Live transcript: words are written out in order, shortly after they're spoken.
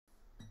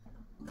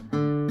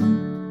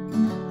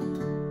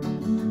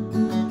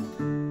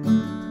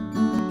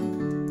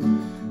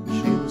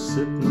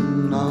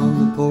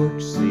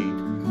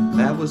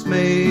was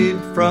made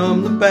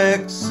from the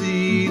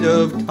backseat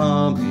of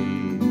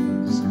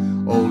Tommy's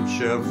old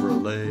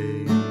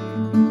Chevrolet.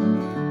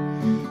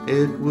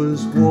 It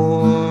was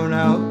worn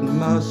out and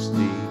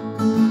musty,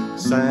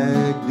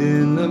 sagged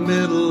in the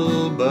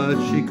middle, but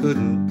she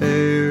couldn't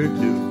bear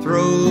to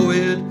throw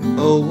it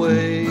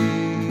away.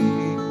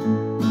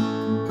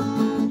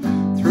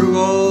 Through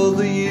all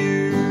the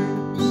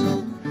years,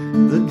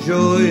 the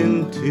joy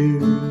and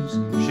tears,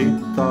 she'd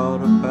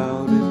thought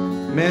about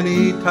it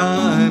many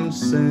times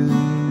since.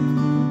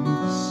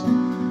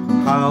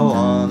 How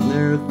on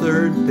their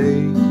third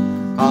date,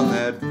 on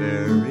that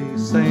very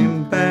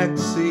same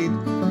backseat,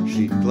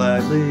 she'd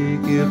gladly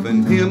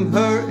given him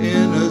her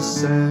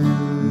innocence.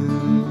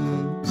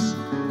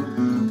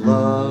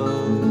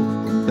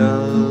 Love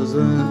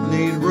doesn't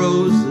need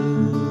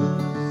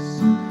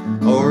roses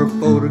or a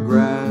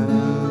photograph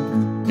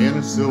in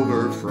a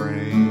silver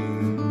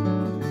frame.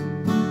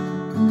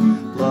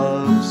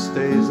 Love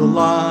stays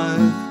alive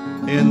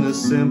in the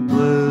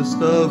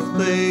simplest of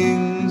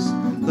things.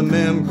 The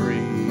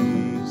memories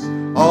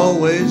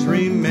always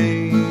remain.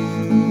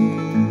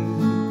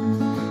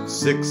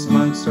 6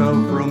 months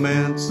of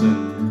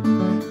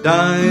romancing,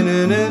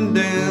 dining and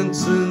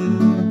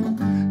dancing,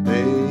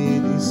 they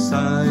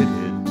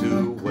decided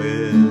to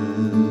wed.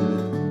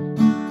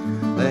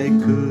 They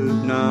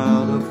could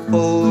not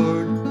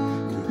afford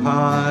to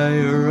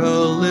hire a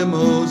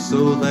limo,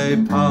 so they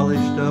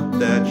polished up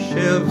that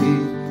Chevy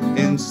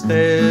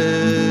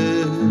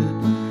instead.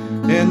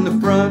 In the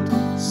front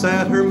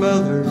sat her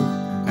mother,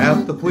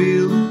 at the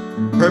wheel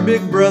her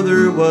big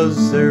brother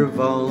was their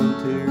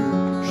volunteer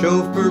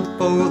chauffeur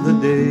for the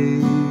day.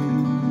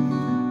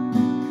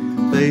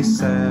 They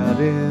sat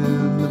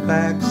in the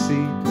back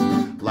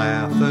seat,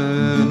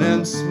 laughing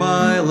and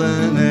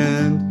smiling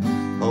and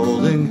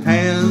holding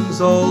hands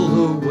all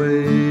the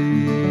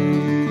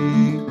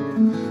way.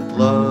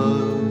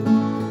 Love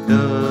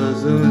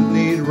doesn't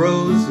need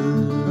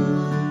roses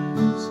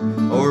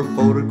or a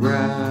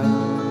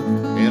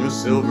photograph in a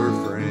silver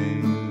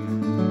frame.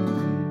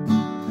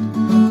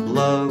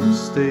 Love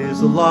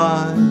stays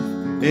alive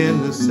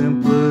in the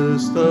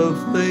simplest of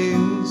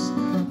things.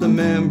 The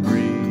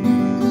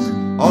memories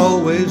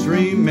always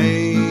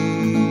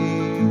remain.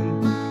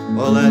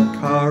 Well, that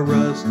car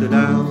rusted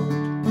out.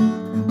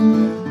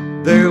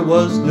 There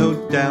was no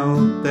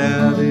doubt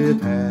that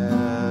it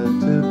had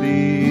to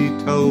be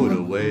towed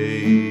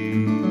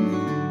away.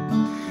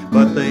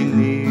 But they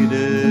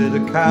needed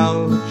a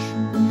couch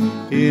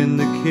in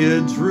the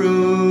kids'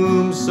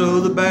 room, so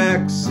the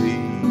back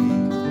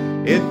seat,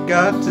 it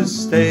got to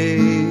stay.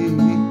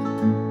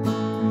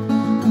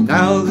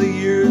 Now the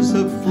years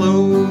have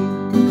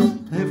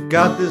flown, they've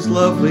got this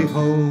lovely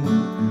home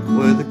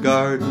with a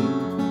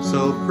garden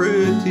so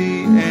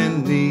pretty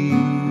and neat.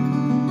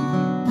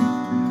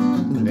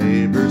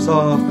 Neighbors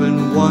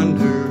often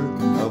wonder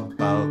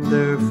about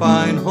their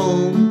fine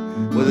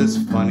home with its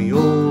funny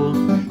old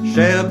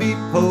shabby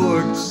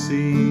porch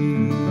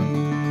seat.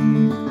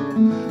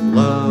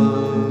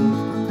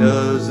 Love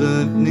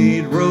doesn't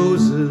need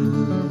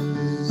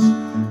roses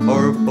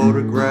or a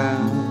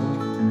photograph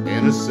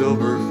in a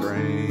silver frame.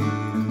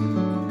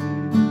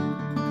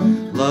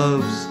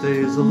 Love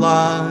stays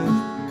alive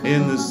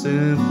in the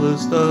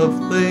simplest of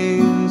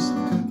things.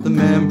 The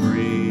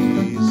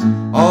memories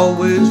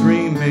always